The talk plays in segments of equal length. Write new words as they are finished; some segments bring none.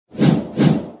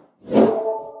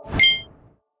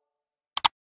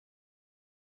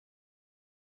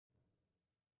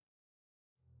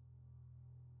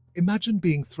Imagine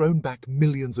being thrown back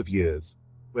millions of years,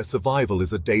 where survival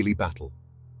is a daily battle.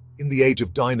 In the age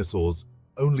of dinosaurs,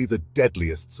 only the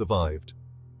deadliest survived.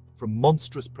 From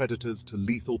monstrous predators to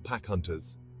lethal pack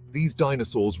hunters, these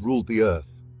dinosaurs ruled the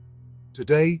Earth.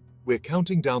 Today, we're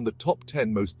counting down the top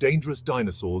 10 most dangerous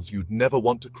dinosaurs you'd never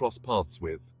want to cross paths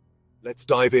with. Let's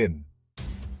dive in.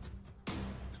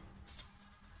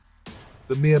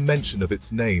 The mere mention of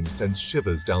its name sends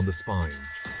shivers down the spine.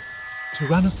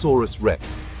 Tyrannosaurus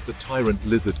rex, the Tyrant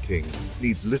lizard king,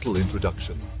 needs little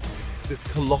introduction. This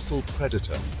colossal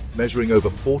predator, measuring over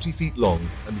 40 feet long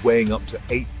and weighing up to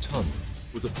 8 tons,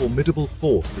 was a formidable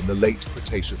force in the late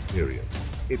Cretaceous period.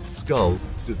 Its skull,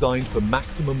 designed for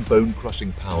maximum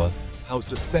bone-crushing power,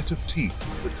 housed a set of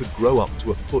teeth that could grow up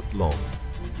to a foot long.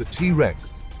 The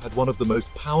T-Rex had one of the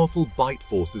most powerful bite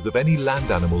forces of any land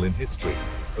animal in history,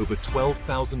 over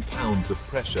 12,000 pounds of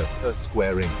pressure per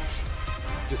square inch.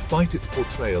 Despite its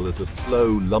portrayal as a slow,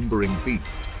 lumbering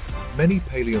beast, many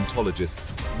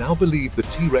paleontologists now believe the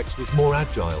T-Rex was more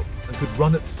agile and could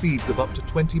run at speeds of up to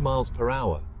 20 miles per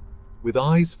hour. With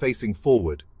eyes facing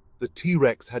forward, the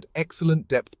T-Rex had excellent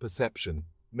depth perception,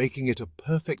 making it a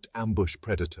perfect ambush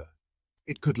predator.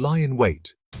 It could lie in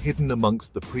wait, hidden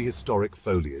amongst the prehistoric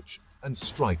foliage, and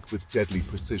strike with deadly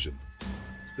precision.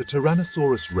 The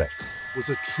Tyrannosaurus rex was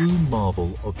a true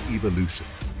marvel of evolution,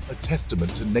 a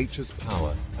testament to nature's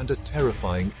power and a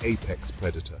terrifying apex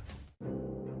predator.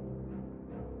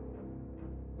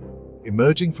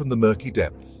 Emerging from the murky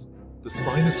depths, the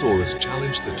Spinosaurus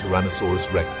challenged the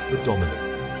Tyrannosaurus rex for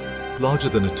dominance. Larger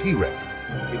than a T-Rex,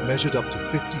 it measured up to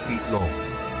 50 feet long.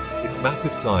 Its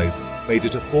massive size made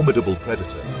it a formidable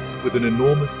predator, with an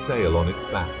enormous sail on its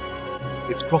back.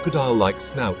 Its crocodile-like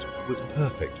snout was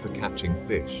perfect for catching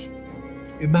fish.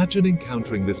 Imagine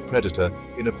encountering this predator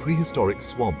in a prehistoric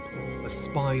swamp, a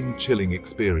spine-chilling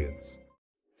experience.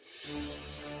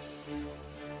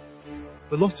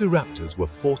 Velociraptors were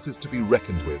forces to be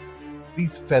reckoned with.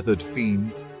 These feathered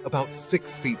fiends, about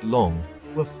 6 feet long,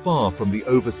 were far from the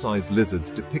oversized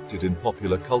lizards depicted in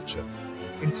popular culture.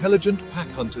 Intelligent pack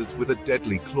hunters with a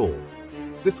deadly claw.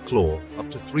 This claw, up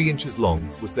to 3 inches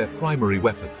long, was their primary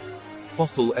weapon.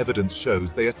 Fossil evidence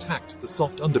shows they attacked the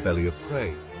soft underbelly of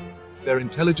prey. Their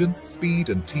intelligence, speed,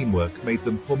 and teamwork made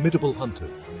them formidable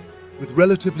hunters. With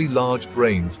relatively large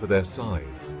brains for their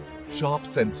size, sharp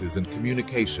senses and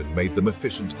communication made them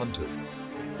efficient hunters.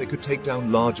 They could take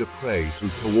down larger prey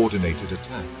through coordinated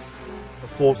attacks, a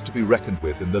force to be reckoned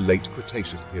with in the late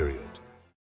Cretaceous period.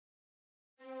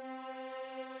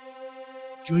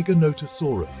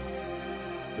 Giganotosaurus,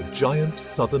 the giant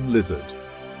southern lizard.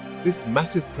 This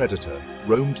massive predator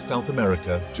roamed South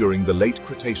America during the late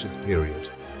Cretaceous period.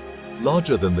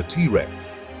 Larger than the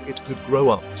T-Rex, it could grow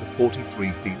up to 43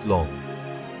 feet long.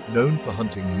 Known for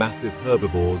hunting massive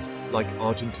herbivores like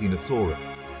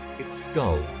Argentinosaurus, its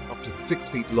skull, up to 6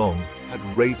 feet long,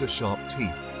 had razor-sharp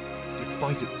teeth.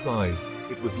 Despite its size,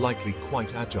 it was likely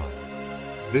quite agile.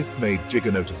 This made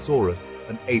Giganotosaurus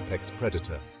an apex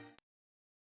predator.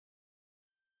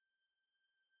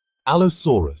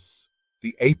 Allosaurus,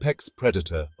 the apex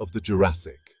predator of the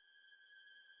Jurassic.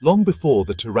 Long before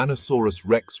the Tyrannosaurus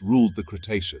rex ruled the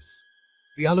Cretaceous,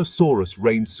 the Allosaurus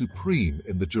reigned supreme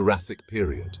in the Jurassic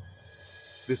period.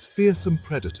 This fearsome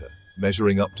predator,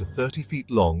 measuring up to 30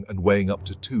 feet long and weighing up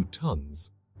to 2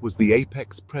 tons, was the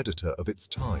apex predator of its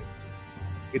time.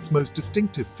 Its most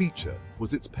distinctive feature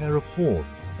was its pair of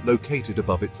horns located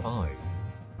above its eyes.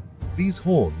 These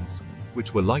horns,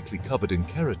 which were likely covered in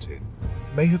keratin,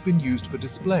 may have been used for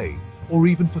display or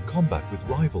even for combat with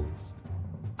rivals.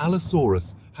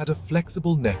 Allosaurus had a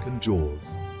flexible neck and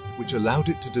jaws, which allowed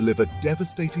it to deliver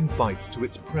devastating bites to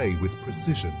its prey with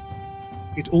precision.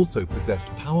 It also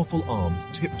possessed powerful arms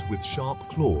tipped with sharp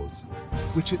claws,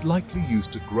 which it likely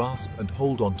used to grasp and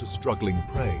hold on to struggling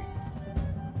prey.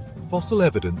 Fossil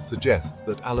evidence suggests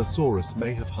that Allosaurus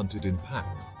may have hunted in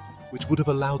packs, which would have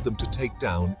allowed them to take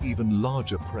down even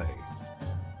larger prey.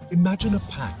 Imagine a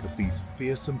pack of these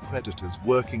fearsome predators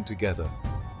working together,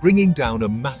 bringing down a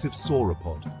massive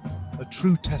sauropod, a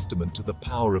true testament to the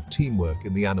power of teamwork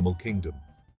in the animal kingdom.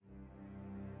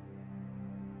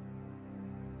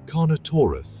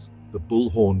 Carnivores, the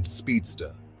Bull-Horned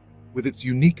Speedster. With its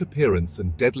unique appearance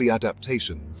and deadly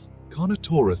adaptations,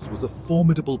 Carnivores was a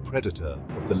formidable predator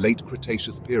of the late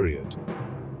Cretaceous period.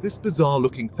 This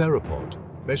bizarre-looking theropod,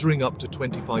 measuring up to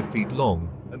 25 feet long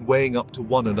and weighing up to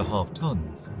 1.5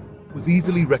 tons, was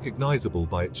easily recognizable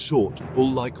by its short,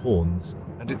 bull-like horns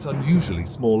and its unusually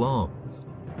small arms.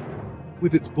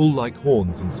 With its bull-like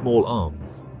horns and small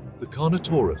arms, the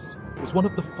Carnivores was one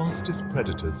of the fastest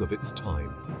predators of its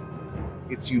time.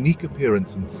 Its unique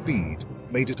appearance and speed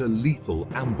made it a lethal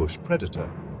ambush predator,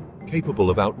 capable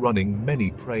of outrunning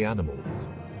many prey animals.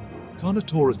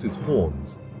 Carnotaurus's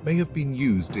horns may have been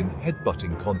used in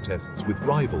headbutting contests with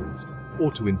rivals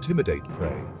or to intimidate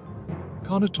prey.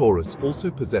 Carnotaurus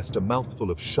also possessed a mouthful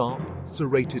of sharp,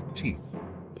 serrated teeth,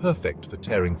 perfect for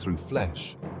tearing through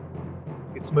flesh.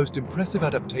 Its most impressive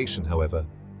adaptation, however,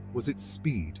 was its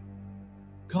speed.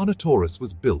 Carnotaurus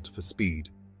was built for speed,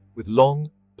 with long,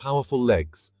 powerful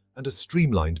legs and a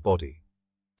streamlined body.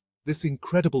 This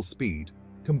incredible speed,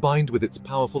 combined with its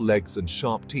powerful legs and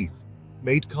sharp teeth,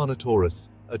 made Carnotaurus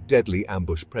a deadly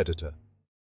ambush predator.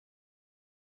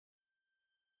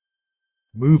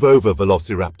 Move over,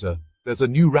 Velociraptor. There's a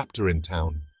new raptor in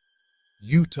town.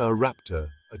 Raptor,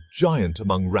 a giant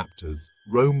among raptors,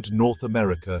 roamed North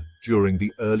America during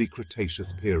the early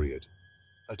Cretaceous period.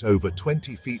 At over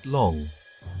 20 feet long,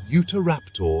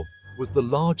 Raptor was the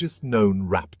largest known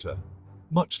raptor,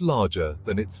 much larger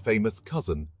than its famous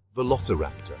cousin,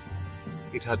 Velociraptor.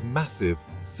 It had massive,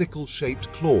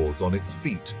 sickle-shaped claws on its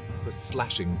feet for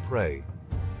slashing prey.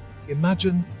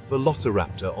 Imagine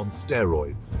Velociraptor on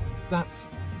steroids. That's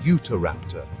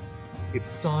Raptor. Its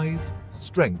size,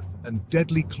 strength, and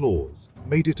deadly claws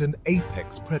made it an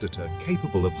apex predator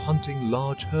capable of hunting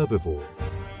large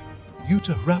herbivores.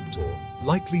 Raptor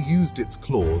likely used its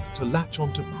claws to latch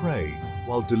onto prey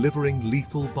while delivering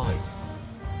lethal bites.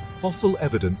 Fossil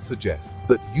evidence suggests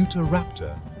that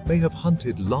Raptor may have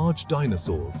hunted large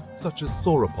dinosaurs such as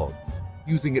sauropods,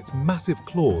 using its massive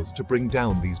claws to bring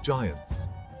down these giants.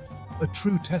 A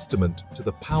true testament to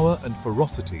the power and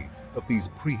ferocity of these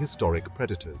prehistoric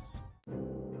predators.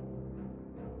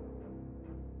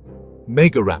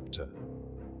 Megaraptor,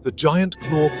 the giant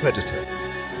claw predator.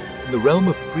 In the realm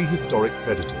of prehistoric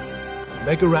predators,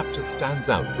 Megaraptor stands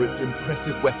out for its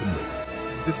impressive weaponry.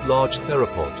 This large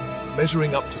theropod,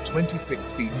 measuring up to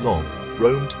 26 feet long,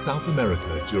 roamed South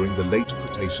America during the late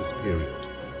Cretaceous period.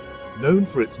 Known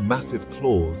for its massive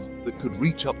claws that could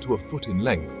reach up to a foot in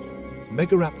length,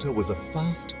 Megaraptor was a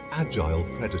fast, agile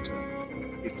predator.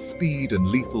 Its speed and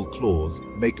lethal claws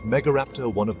make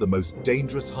Megaraptor one of the most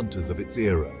dangerous hunters of its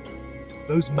era.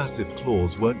 Those massive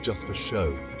claws weren't just for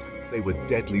show, they were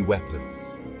deadly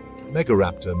weapons.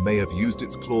 Megaraptor may have used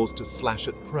its claws to slash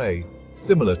at prey,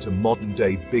 similar to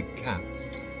modern-day big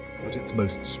cats. But its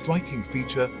most striking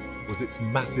feature was its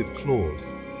massive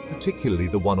claws, particularly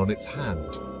the one on its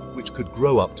hand, which could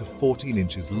grow up to 14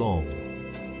 inches long.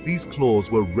 These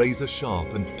claws were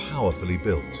razor-sharp and powerfully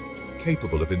built,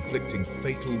 capable of inflicting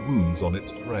fatal wounds on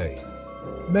its prey.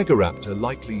 Megaraptor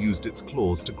likely used its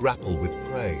claws to grapple with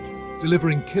prey,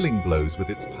 delivering killing blows with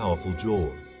its powerful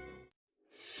jaws.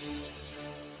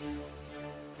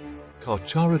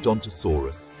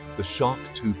 Carcharodontosaurus, the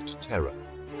shark-toothed terror.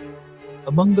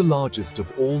 Among the largest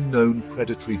of all known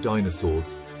predatory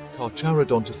dinosaurs,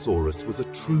 Carcharodontosaurus was a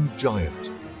true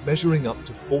giant, measuring up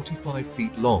to 45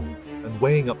 feet long and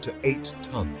weighing up to 8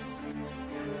 tons.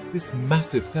 This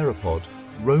massive theropod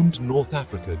roamed North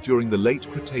Africa during the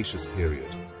late Cretaceous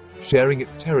period, sharing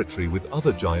its territory with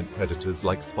other giant predators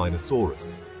like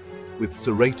Spinosaurus. With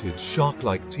serrated,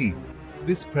 shark-like teeth,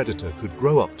 this predator could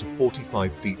grow up to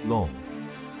 45 feet long.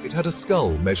 It had a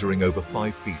skull measuring over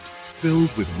 5 feet,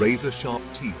 filled with razor-sharp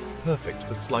teeth perfect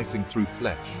for slicing through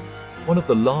flesh. One of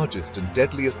the largest and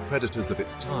deadliest predators of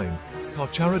its time,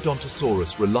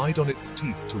 Carcharodontosaurus relied on its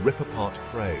teeth to rip apart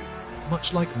prey,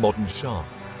 much like modern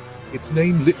sharks. Its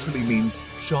name literally means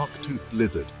shark-toothed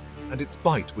lizard, and its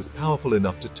bite was powerful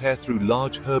enough to tear through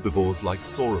large herbivores like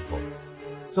sauropods.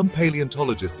 Some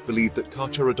paleontologists believe that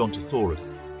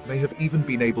Carcharodontosaurus may have even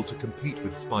been able to compete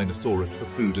with Spinosaurus for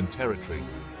food and territory,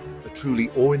 a truly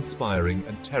awe-inspiring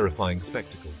and terrifying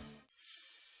spectacle.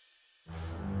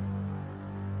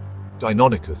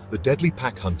 Deinonychus, the deadly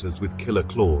pack hunters with killer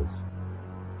claws.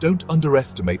 Don't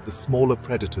underestimate the smaller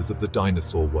predators of the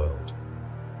dinosaur world.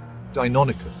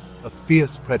 Deinonychus, a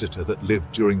fierce predator that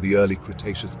lived during the early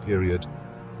Cretaceous period,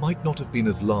 might not have been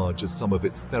as large as some of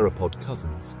its theropod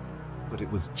cousins, but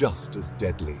it was just as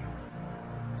deadly.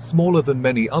 Smaller than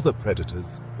many other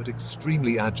predators, but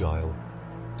extremely agile,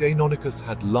 Deinonychus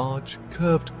had large,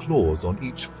 curved claws on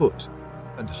each foot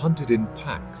and hunted in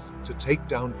packs to take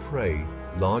down prey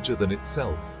larger than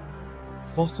itself.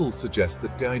 Fossils suggest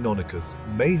that Deinonychus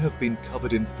may have been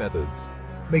covered in feathers,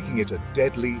 making it a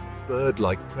deadly,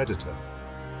 bird-like predator.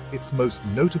 Its most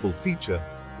notable feature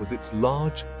was its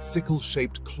large,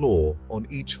 sickle-shaped claw on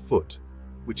each foot,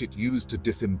 which it used to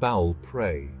disembowel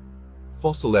prey.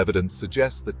 Fossil evidence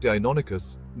suggests that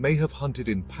Deinonychus may have hunted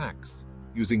in packs,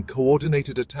 using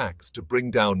coordinated attacks to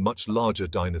bring down much larger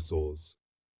dinosaurs.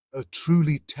 A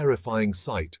truly terrifying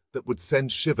sight that would send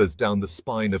shivers down the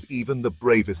spine of even the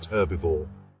bravest herbivore.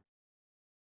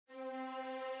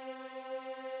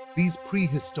 These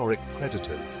prehistoric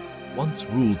predators once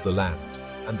ruled the land,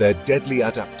 and their deadly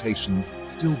adaptations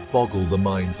still boggle the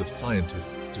minds of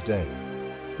scientists today.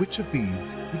 Which of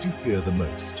these would you fear the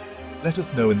most? Let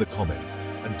us know in the comments,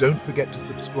 and don't forget to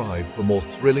subscribe for more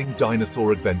thrilling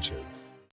dinosaur adventures.